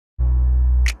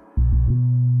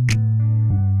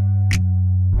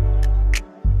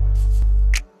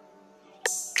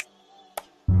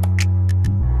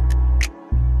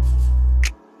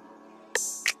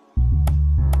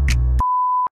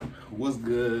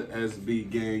good, SB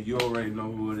gang? You already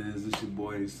know who it is. It's your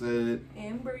boy Said.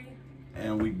 And Bree.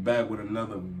 And we back with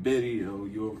another video.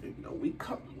 You already know we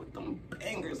coming with them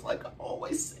bangers. Like I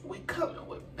always say, we coming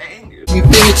with bangers. You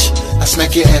bitch, I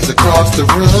smack your ass across the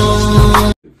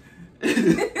room.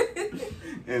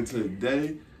 And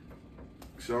today,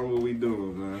 show them what we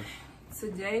doing, man.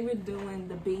 Today we're doing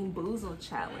the Being Boozled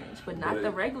challenge, but not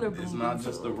the regular Being It's Boozled. not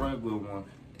just the regular one.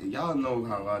 Y'all know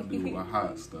how I do with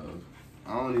hot stuff.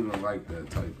 I don't even like that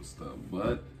type of stuff,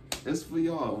 but it's for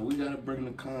y'all. We gotta bring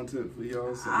the content for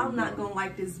y'all. So I'm not gonna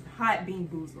like this hot Being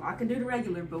Boozled. I can do the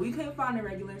regular, but we couldn't find the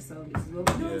regular, so this is what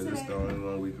we're doing today. This is the only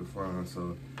one we can find.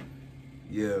 So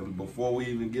yeah, before we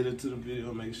even get into the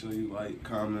video, make sure you like,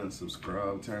 comment,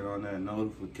 subscribe, turn on that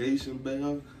notification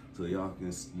bell so y'all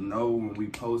can know when we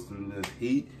posting this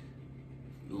heat.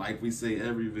 Like we say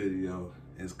every video,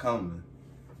 it's coming.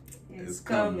 It's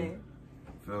coming.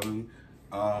 Feel me?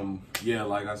 Yeah,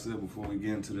 like I said before we get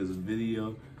into this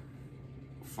video,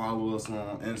 follow us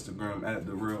on Instagram at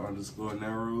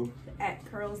 @thereal_narrow. At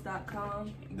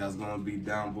curls.com. That's gonna be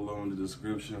down below in the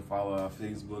description. Follow our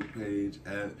Facebook page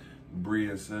at Bree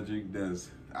and Cedric.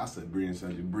 I said Bree and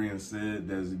Cedric. Bree and Ced.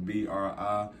 That's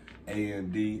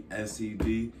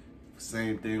BRIANDSED.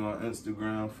 Same thing on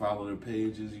Instagram. Follow the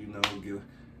pages. You know,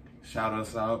 shout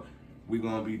us out. We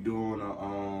gonna be doing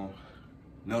a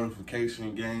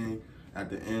notification game at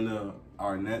the end of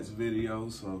our next video,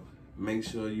 so make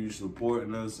sure you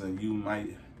supporting us, and you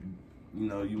might,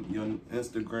 your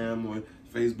Instagram or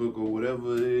Facebook or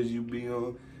whatever it is you be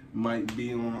on might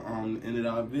be on the end of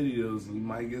our videos, and you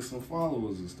might get some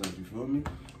followers and stuff. You feel me?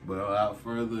 But without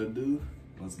further ado,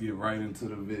 let's get right into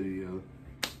the video.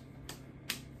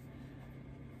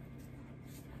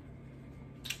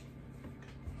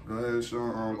 Go ahead,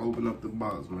 Sean. Open up the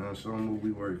box, man. Show them what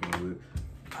we working with.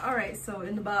 All right, so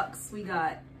in the box we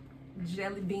got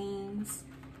jelly beans,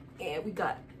 and we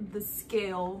got the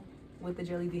scale with the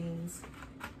jelly beans.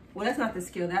 Well, that's not the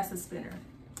scale, that's the spinner.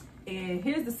 And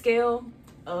here's the scale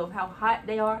of how hot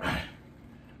they are.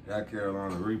 That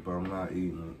Carolina Reaper, I'm not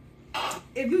eating it.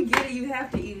 If you get it, you have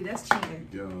to eat it. That's cheating.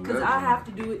 Because I have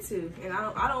to do it too, and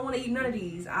I don't want to eat none of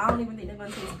these. I don't even think they're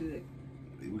gonna taste good.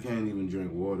 We can't even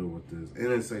drink water with this.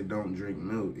 And it say don't drink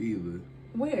milk either.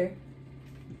 Where?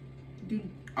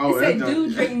 It said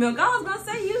do drink milk. I was gonna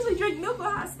say you usually drink milk with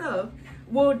hot stuff.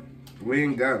 Well, we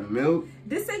ain't got milk.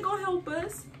 This ain't gonna help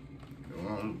us.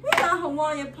 We got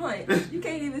Hawaiian punch. You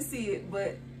can't even see it,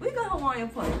 but we got Hawaiian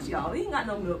punch, y'all. We ain't got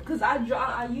no milk because I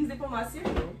use it for my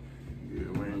cereal. Yeah,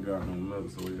 we ain't got no milk,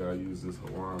 so we gotta use this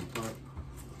Hawaiian punch.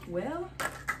 Well,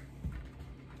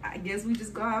 I guess we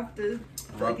just gonna have to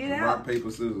rock, it out. Rock, paper,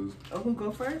 scissors. Oh, who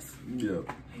go first? Yeah.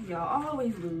 Y'all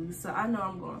always lose, so I know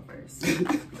I'm going first.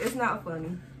 It's not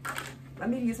funny. Let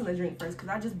me get something to drink first, because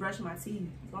I just brushed my teeth.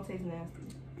 It's gonna taste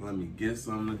nasty. Let me get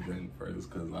something to drink first,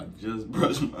 because I just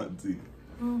brushed my teeth.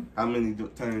 How many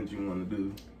turns you want to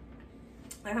do?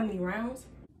 Like how many rounds?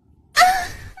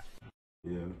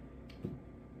 Yeah.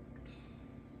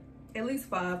 At least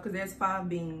 5, because there's 5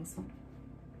 beans.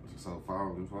 So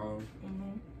 5 and 5?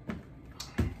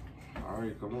 All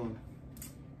right, come on.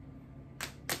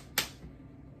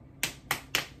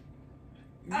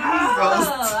 Oh, I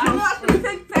know I should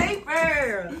take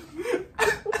paper.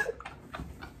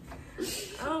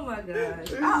 Oh my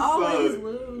gosh. I always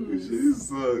lose. She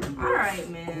sucks. All right,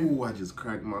 man. Ooh, I just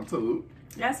cracked my toe.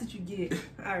 That's what you get.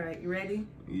 All right, you ready?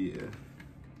 Yeah.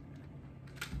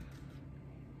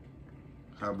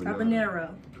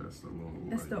 Habanero. That's the little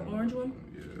That's the orange one?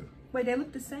 Yeah. Wait, they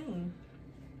look the same.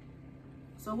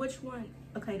 So which one?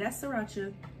 Okay, that's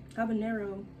sriracha.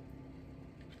 Habanero.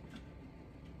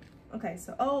 Okay,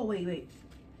 so, oh, wait.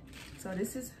 So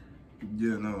this is...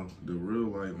 Yeah, no, the real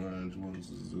light orange ones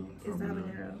is the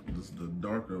habanero. This is the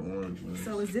darker orange one.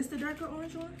 So is this the darker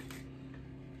orange one?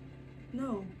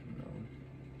 No.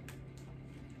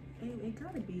 It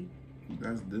gotta be.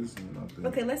 That's this one, I think.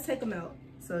 Okay, let's take them out.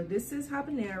 So this is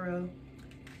habanero.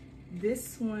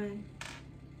 This one,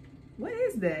 what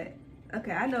is that?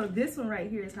 Okay, I know this one right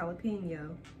here is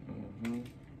jalapeno. And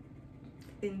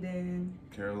then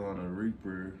Carolina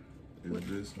Reaper is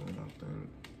this one, I think.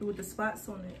 With the spots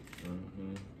on it.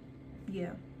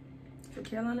 Yeah. So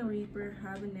Carolina Reaper,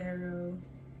 jalapeno,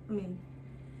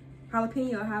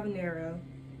 habanero,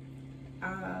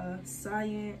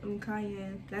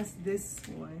 cayenne, that's this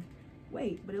one.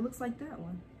 Wait, but it looks like that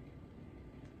one.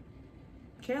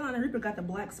 Carolina Reaper got the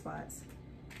black spots.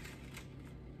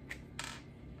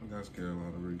 That's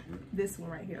Carolina Reaper. This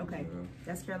one right here, okay. Yeah.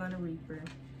 That's Carolina Reaper.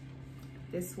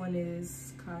 This one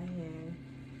is cayenne.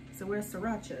 So where's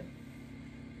sriracha?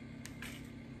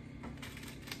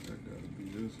 That gotta be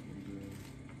this one, dude.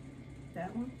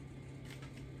 that one.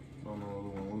 Don't know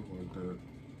what one looks like that.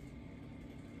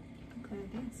 Okay,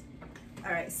 thanks.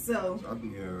 All right, so. I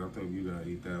think you gotta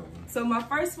eat that one. So my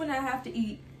first one I have to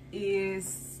eat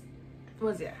is,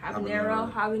 what is it?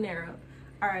 Habanero.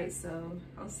 All right, so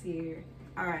I'm scared.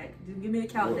 All right, just give me a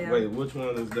countdown. Wait, which one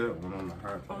is that one on the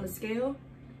hot? On the scale?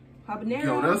 Habanero.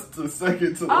 Yo, that's the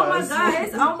second to oh last. my God,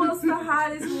 it's almost the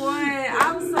hottest one.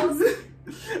 I'm so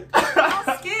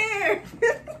scared.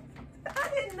 I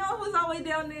didn't know it was all the way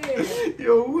down there.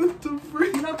 Yo, what the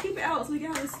freak? You know, keep it out so we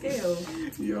can have a scale.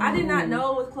 Yo. I did not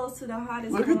know it was close to the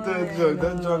hottest one. Look at that junk.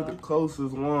 That junk the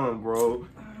closest one, bro.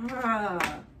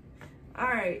 All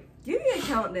right, give me a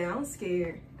countdown. I'm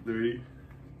scared. 3,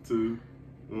 2,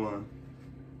 1.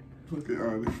 Look at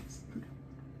Onyx.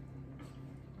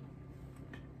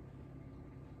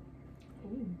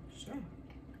 Ooh, sure.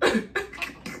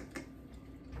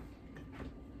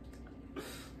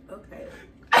 Okay.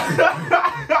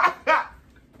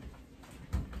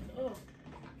 Oh.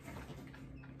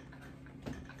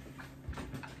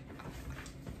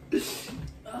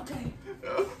 Okay.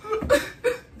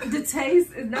 The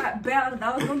taste is not bad.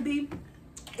 That was gonna be.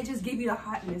 It just gave you the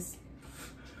hotness.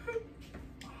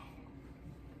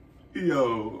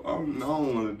 Yo, I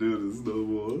don't want to do this no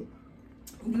more.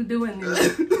 You doing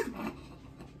this?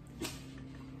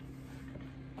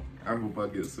 I hope I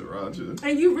get sriracha.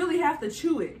 And you really have to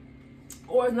chew it,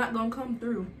 or it's not gonna come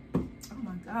through. Oh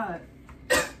my God.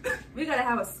 We gotta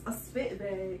have a spit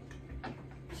bag.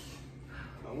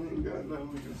 I ain't got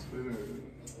nothing we can spit in.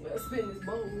 Let's spit in this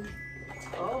bowl.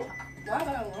 Oh, why did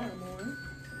I learn more?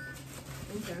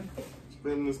 Okay.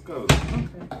 Spit in this cup.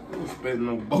 Okay. Spit in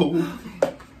no bowl.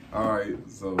 Alright,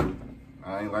 so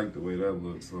I ain't like the way that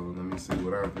looks, so let me see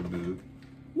what I can do.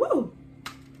 Woo!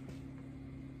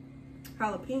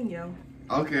 Jalapeno.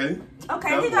 Okay. Okay,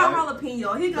 That's he got light.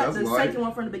 jalapeno. He got That's the light. second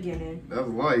one from the beginning. That's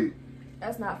light.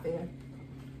 That's not fair.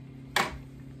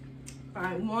 All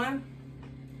right, 1,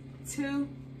 2,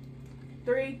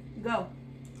 3, go.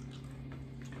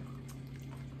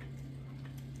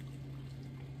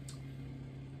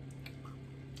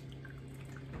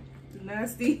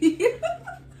 Nasty.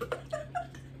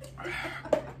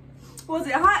 Was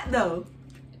it hot though?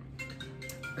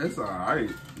 It's alright.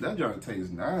 That junk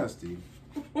tastes nasty.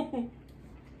 Oh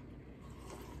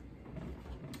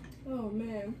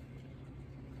man.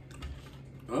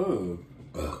 Ugh.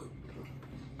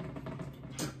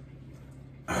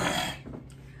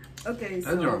 Okay,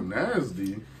 so That junk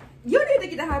nasty. you need to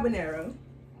get the habanero.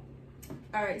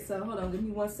 All right, so hold on, give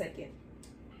me 1 second.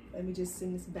 Let me just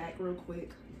send this back real quick.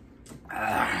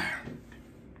 That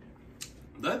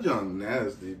junk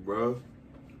nasty, bro.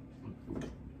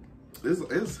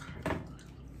 It's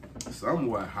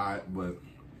somewhat hot, but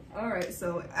All right,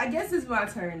 so I guess it's my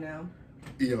turn now.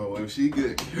 yo, if she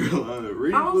get Carolina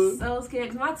Reaper, I'm so scared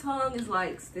because my tongue is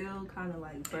like still kind of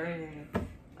like burning.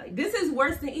 Like this is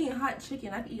worse than eating hot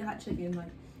chicken. I can eat hot chicken.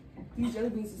 Like these jelly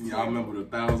beans is y'all remember the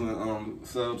 1,000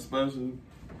 sub special?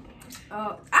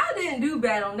 Oh, I didn't do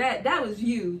bad on that. That was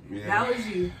you. Yeah. That was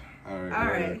you. All right. All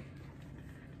right.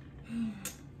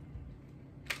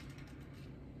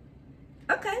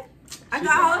 Okay. I She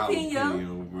got got jalapeno.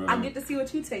 jalapeno, bro. I get to see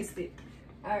what you tasted.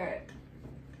 All right.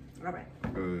 All right.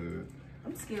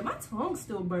 I'm scared. My tongue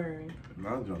still burned.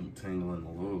 My junk tingling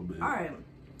a little bit. All right.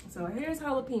 So here's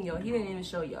jalapeno. He didn't even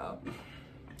show y'all.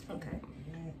 Okay.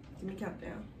 Give me a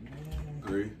countdown.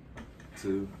 3,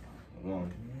 2,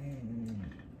 1.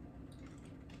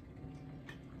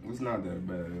 It's not that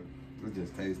bad. It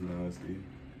just tastes nasty.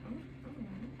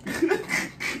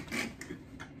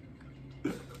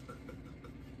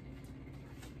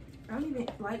 I don't even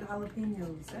like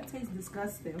jalapenos. That tastes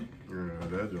disgusting. Yeah,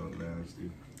 that junk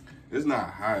nasty. It's not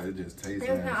hot. It just tastes It's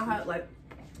nasty. not hot. Like,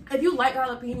 if you like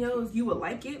jalapenos, you would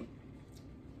like it.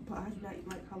 But I do not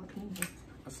like jalapenos.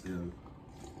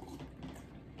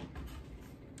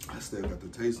 I still got the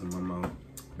taste in my mouth.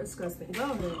 Disgusting. Go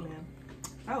ahead, man.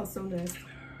 That was so nasty.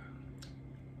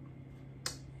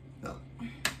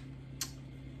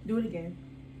 Do it again.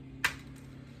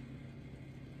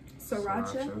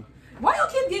 Sriracha. Why you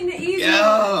keep getting the easy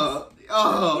ones? He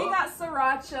got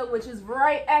sriracha, which is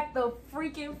right at the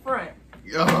freaking front.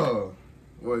 Yo.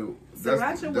 Wait.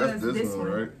 Sriracha That's was this this one,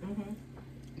 one. right?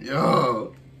 Mm-hmm.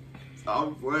 Yo.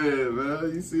 Stop playing,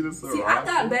 man. You see the sriracha? See, I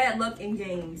got bad luck in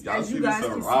games. Y'all as see you the guys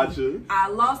can sriracha? see. I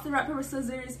lost the rock, paper,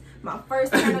 scissors. My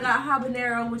first time I got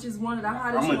habanero, which is one of the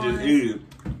hottest I'm ones. gonna just eat it.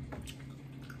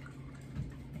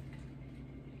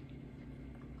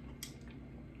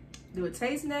 Do it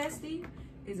taste nasty?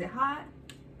 Is it hot?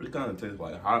 It kind of tastes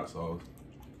like hot sauce.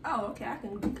 Oh, okay. I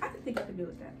can think I can do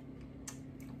with that.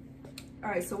 All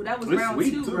right, so that was It's round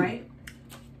sweet, 2, too. right?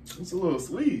 It's a little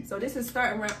sweet. So this is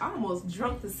starting round. I almost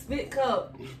drunk the spit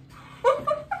cup.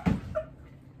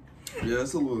 Yeah,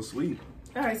 it's a little sweet.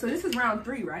 All right, so this is round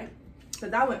 3, right?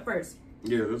 Because I went first.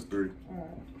 Yeah, that's 3.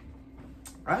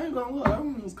 I ain't gonna lie, that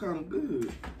one was kind of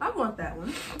good. I want that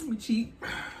one. Let me cheat.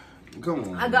 Come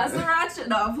on. I got sriracha.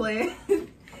 No, I'm playing.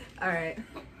 All right.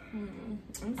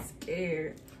 I'm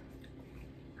scared.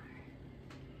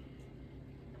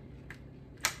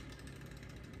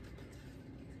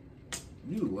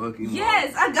 You lucky.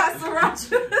 Yes, I got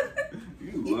sriracha.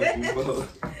 You lucky. Yes.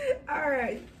 All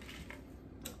right.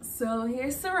 So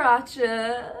here's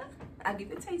sriracha. I'll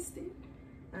give it a taste.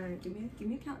 All right, give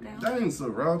me a countdown. That ain't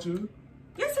sriracha.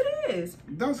 Yes, it is.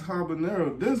 That's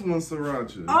habanero. This one's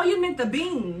sriracha. Oh, you meant the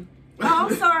bean. Oh,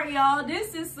 I'm sorry, y'all.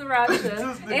 This is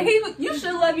sriracha. And you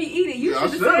should let me eat it. You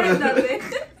should have said nothing.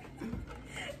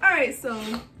 All right, so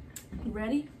you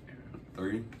ready?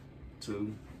 3,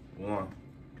 2, 1.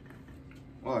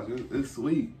 Watch, it's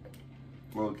sweet.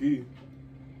 Low key.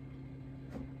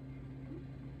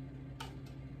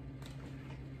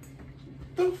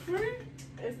 The freak?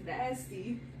 It's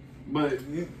nasty. But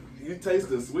you taste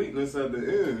the sweetness at the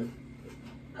end.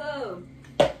 Oh,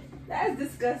 that's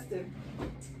disgusting.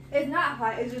 It's not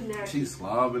hot, it's just nasty. She's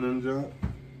slobbing and junk.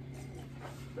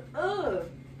 Ugh.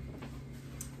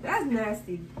 That's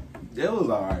nasty. It was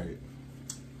alright.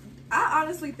 I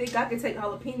honestly think I could take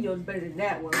jalapenos better than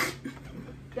that one.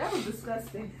 That was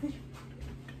disgusting.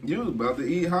 You was about to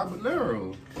eat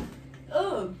habanero.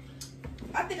 Ugh.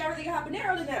 I think I really got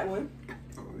habanero than that one.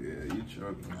 Oh yeah, you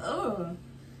chugging. Ugh.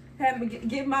 Had me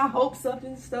get my hopes up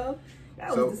and stuff. That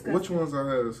was disgusting. Which ones I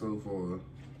had so far?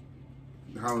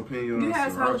 Jalapeno You and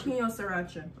had sriracha? jalapeno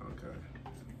sriracha. Okay.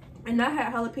 And I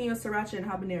had jalapeno sriracha and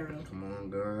habanero. Come on,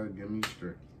 God, give me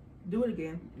straight. Do it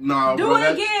again. Nah, Do bro,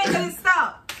 it again, because it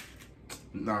stopped.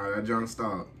 Nah, that junk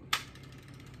stopped.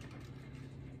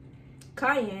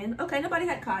 Cayenne. Okay, nobody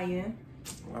had cayenne.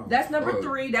 Wow. That's number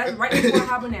 3. That's right before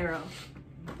habanero.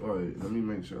 Wait, let me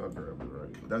make sure I grab it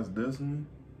right. That's this one?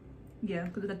 Yeah,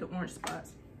 because it got the orange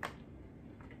spots.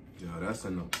 Yeah, that's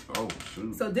in the... Oh,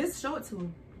 shoot. So this, show it to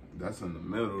him. That's in the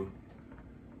middle.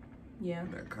 Yeah.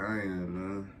 That cayenne,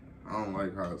 man. I don't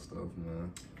like hot stuff,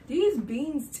 man. These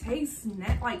beans taste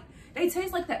like they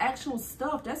taste like the actual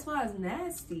stuff. That's why it's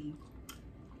nasty.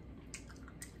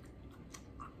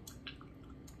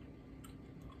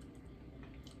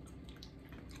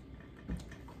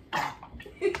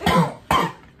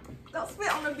 Don't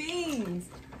spit on the beans.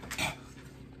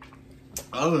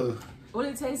 What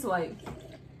did it taste like?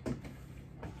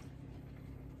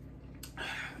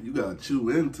 You gotta chew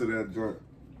into that joint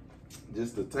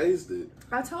just to taste it.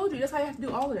 I told you, that's how you have to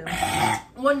do all of them.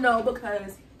 Well, no,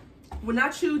 because when I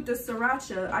chewed the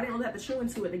sriracha, I didn't really have to chew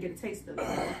into it to get a taste of it.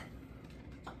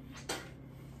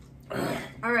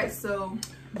 All right, so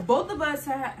both of us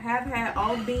have had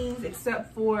all beans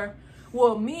except for,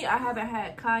 well, me, I haven't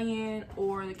had cayenne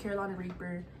or the Carolina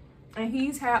Reaper. And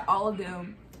he's had all of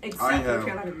them except for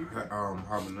Carolina Reaper.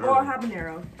 Habanero. Or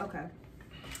habanero, okay.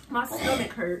 My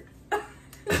stomach hurt.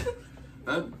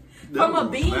 From a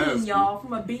bean, y'all.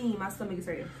 From a bean, my stomach is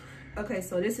hurting. Okay,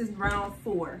 so this is round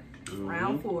 4.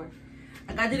 Round 4.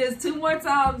 I gotta do this 2 more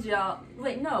times, y'all.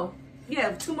 Wait, no.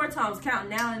 Yeah, 2 more times. Count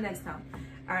now and next time.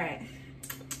 Alright.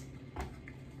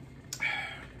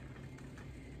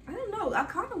 I don't know. I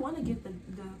kind of want to get the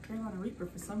Carolina Reaper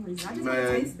for some reason. I just want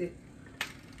to taste it.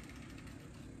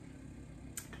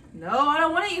 No, I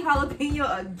don't want to eat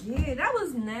jalapeno again. That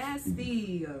was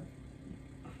nasty.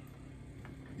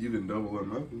 You can double or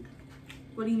nothing.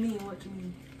 What do you mean? What do you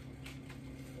mean?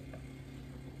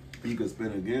 You can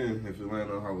spin again. If you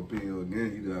land on jalapeno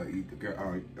again, you gotta eat the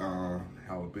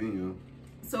jalapeno.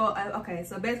 So, okay,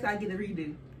 so basically I get a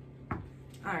redo.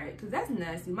 Alright, because that's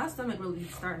nasty. My stomach really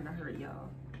starting to hurt, y'all.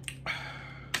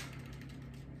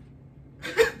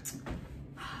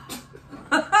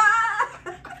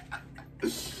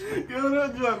 Yo,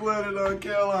 that junk landed on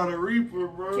Carolina Reaper,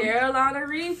 bro. Carolina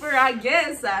Reaper, I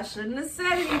guess I shouldn't have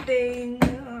said anything.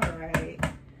 Alright.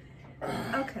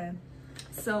 Okay.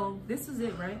 So, this is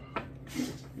it, right?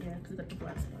 Yeah, because got the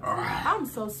black spot. I'm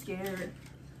so scared.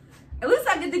 At least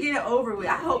I get to get it over with.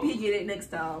 I hope you get it next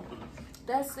time.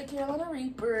 That's the Carolina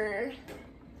Reaper.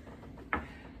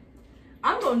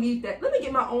 I'm gonna need that. Let me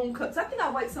get my own cups. I think I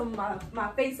wiped some of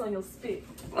my face on your spit.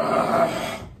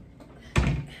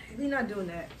 We're not doing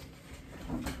that.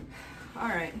 All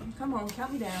right, come on,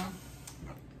 count me down.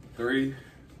 3,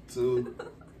 2,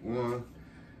 1,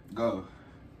 go.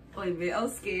 Wait a minute, I'm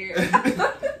scared.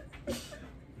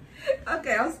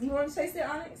 Okay, you want to taste it,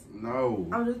 Onyx? No.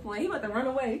 I'm just playing. He about to run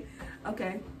away.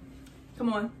 Okay,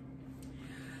 come on.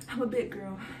 I'm a big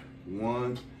girl.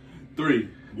 1, 3.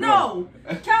 No.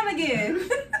 Count again.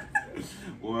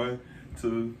 1,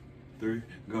 2, 3,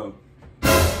 go.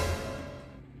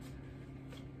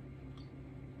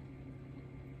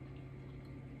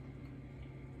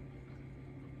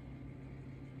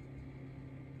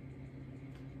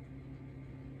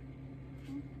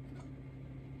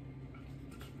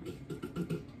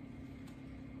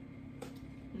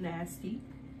 Nasty,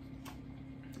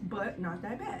 but not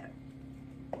that bad.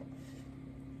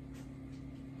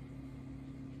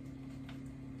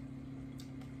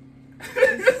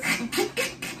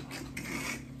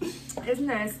 It's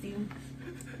nasty.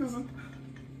 Oh.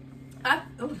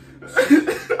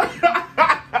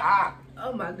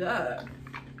 Oh my god.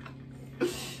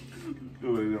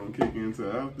 Oh, it don't kick into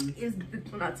after? It's,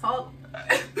 when I talk,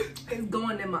 it's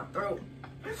going in my throat.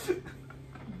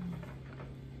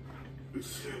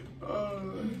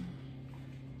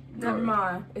 Never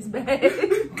mind. It's bad.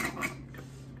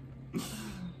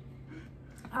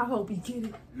 I hope you get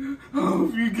it. I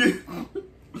hope you get it.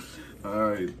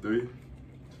 Alright, 3, 2,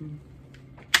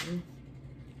 1.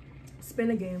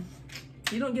 Spin again.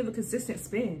 You don't give a consistent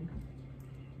spin.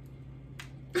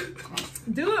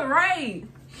 Do it right.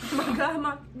 Oh my god,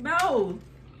 my mouth.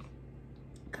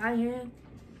 Cayenne.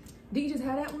 Did you just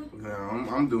have that one?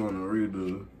 Yeah, I'm doing a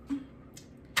redo.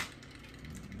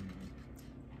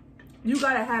 You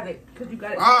gotta have it, cause you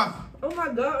got it. Ah! Oh my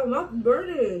god, my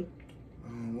burning.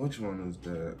 Which one is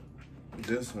that?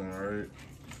 This one, right?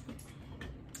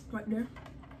 Right there.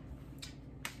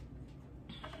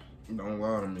 Don't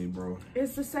lie to me, bro.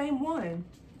 It's the same one.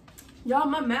 Y'all,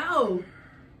 my mouth.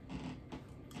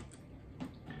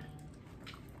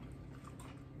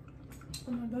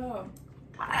 Oh my god.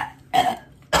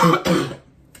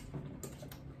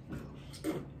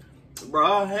 Bro,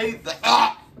 I hate that.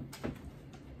 Ah!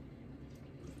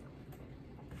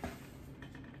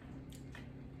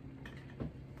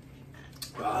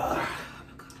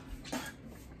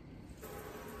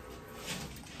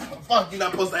 Fuck, you're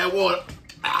not supposed to add water.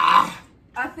 Ah!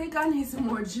 I think I need some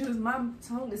more juice. My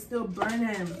tongue is still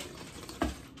burning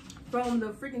from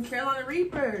the freaking Carolina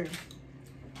Reaper.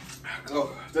 Go,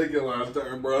 take your last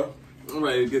turn, bro. I'm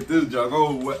ready to get this jug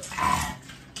over with.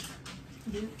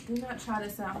 Do not try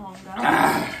this at home, guys.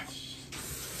 Ah.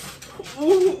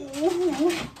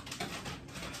 Ooh.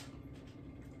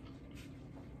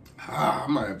 Ah, I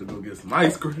might have to go get some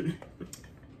ice cream.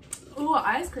 Ooh, an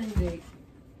ice cream date.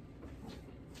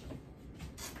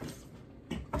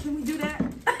 Can we do that?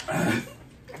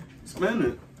 Spin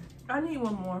it. I need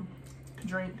one more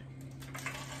drink.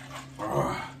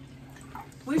 Ah.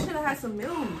 We should have had some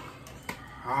milk.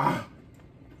 Ah.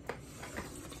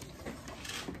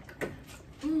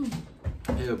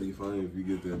 It'll be funny if you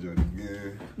get that junk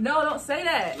again. No, don't say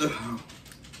that. Okay.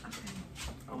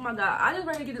 Oh my god, I just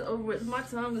ready to get this over with. My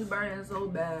tongue is burning so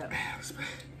bad.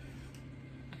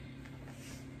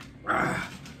 Ah.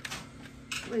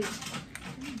 Wait.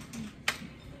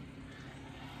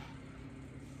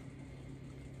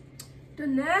 The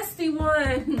nasty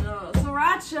one.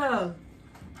 Sriracha.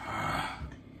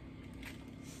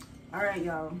 All right,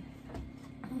 y'all.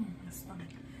 That's fine.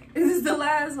 This is the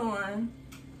last one.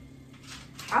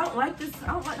 I don't like this. I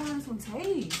don't like how this one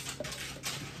tastes.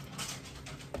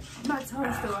 My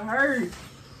tongue still hurts.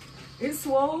 It's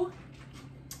swole.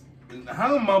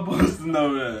 How am I supposed to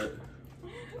know that?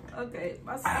 Okay,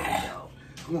 my stomach though.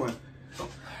 Come on.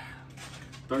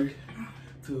 3,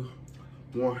 2,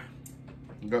 1,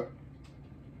 go.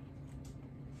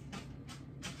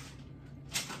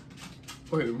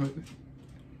 Wait a minute.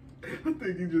 I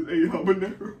think you just ate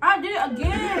habanero. I did it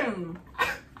again.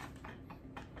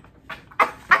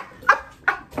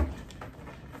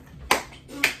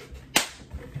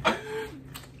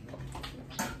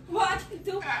 What?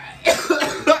 Do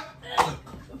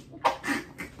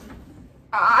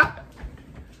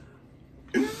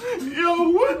Yo,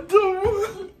 what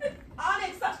the?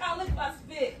 Onyx, stop trying to lick my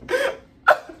spit.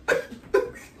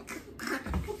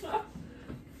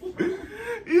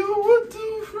 Yo, what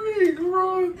the freak,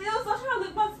 bro? Ew, stop trying to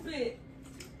lick my spit.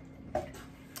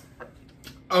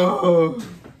 Oh.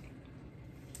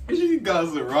 She got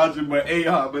sriracha but ate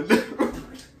habanero.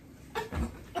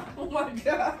 Oh my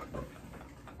god.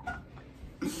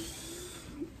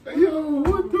 Yo,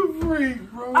 what the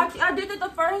freak, bro? I did it the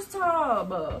first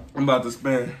time. I'm about to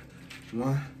spin.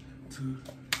 1, 2.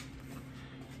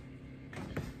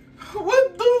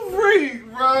 What the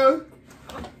freak, bro?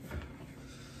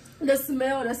 The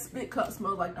smell, the spit cup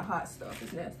smells like the hot stuff.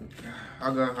 It's nasty.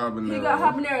 I got habanero. He got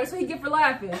habanero. That's what he get for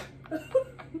laughing.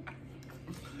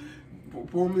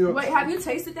 Pour me up. Wait, have you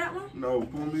tasted that one? No,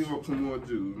 pour me up some more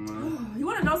juice, man. You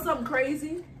want to know something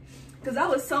crazy? Because I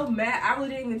was so mad, I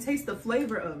really didn't even taste the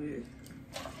flavor of it.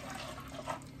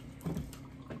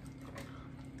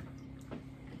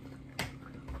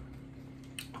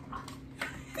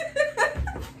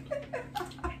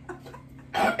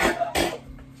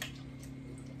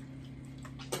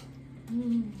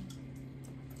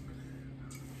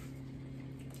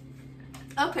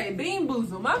 Okay, Bean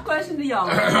Boozled. My question to y'all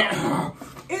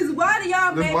is why do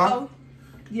y'all make a...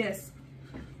 Yes.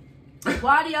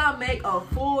 Why do y'all make a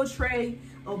full tray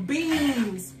of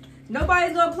beans?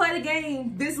 Nobody's gonna play the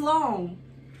game this long.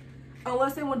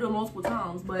 Unless they want to do it multiple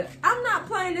times. But I'm not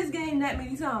playing this game that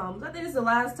many times. I think it's the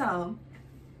last time.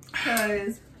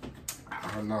 Because...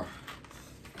 I don't know.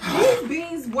 These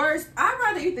beans worse. I'd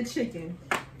rather eat the chicken.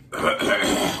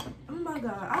 Oh my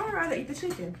God. I'd rather eat the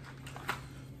chicken.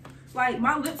 Like,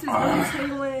 my lips is really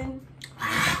tingling.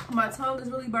 My tongue is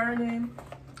really burning.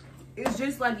 It's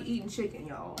just like eating chicken,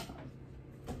 y'all.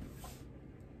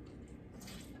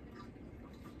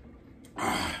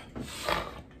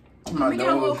 Let me get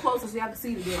a little closer so y'all can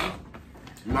see it again.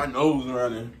 My nose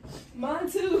running. Mine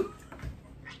too.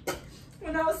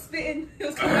 When I was spitting, it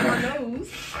was coming out my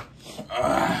nose.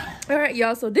 All right,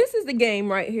 y'all. So this is the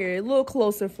game right here. A little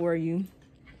closer for you.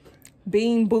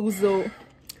 Bean Boozled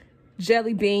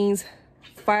Jelly Beans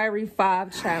Fiery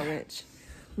 5 Challenge.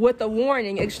 With a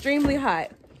warning, extremely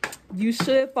hot. You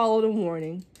should follow the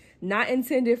warning. Not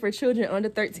intended for children under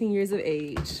 13 years of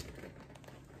age.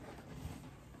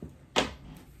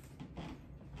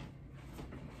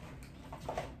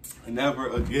 Never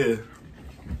again.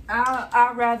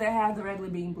 I'd rather have the regular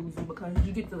Bean Boozled because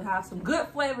you get to have some good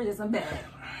flavors and some bad.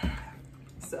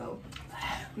 So,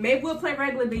 maybe we'll play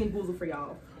regular Bean Boozled for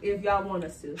y'all if y'all want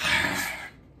us to.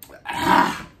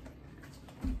 I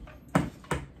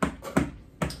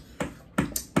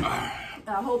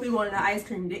hope you wanted an ice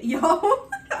cream dick, y'all.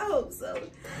 I hope so.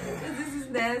 This is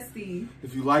nasty.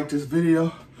 If you like this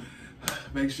video,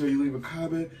 make sure you leave a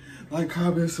comment, like,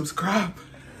 comment, subscribe.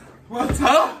 What's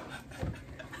up?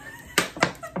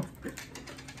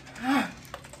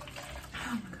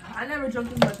 I never drunk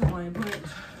this much in one punch.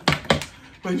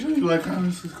 Make sure you like,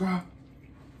 comment, subscribe.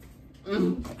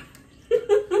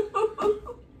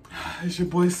 It's your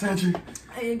boy Cedric.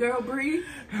 And your girl Bree.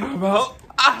 And I'm out.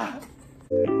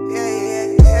 Hey,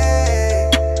 hey, hey,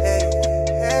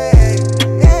 hey, hey.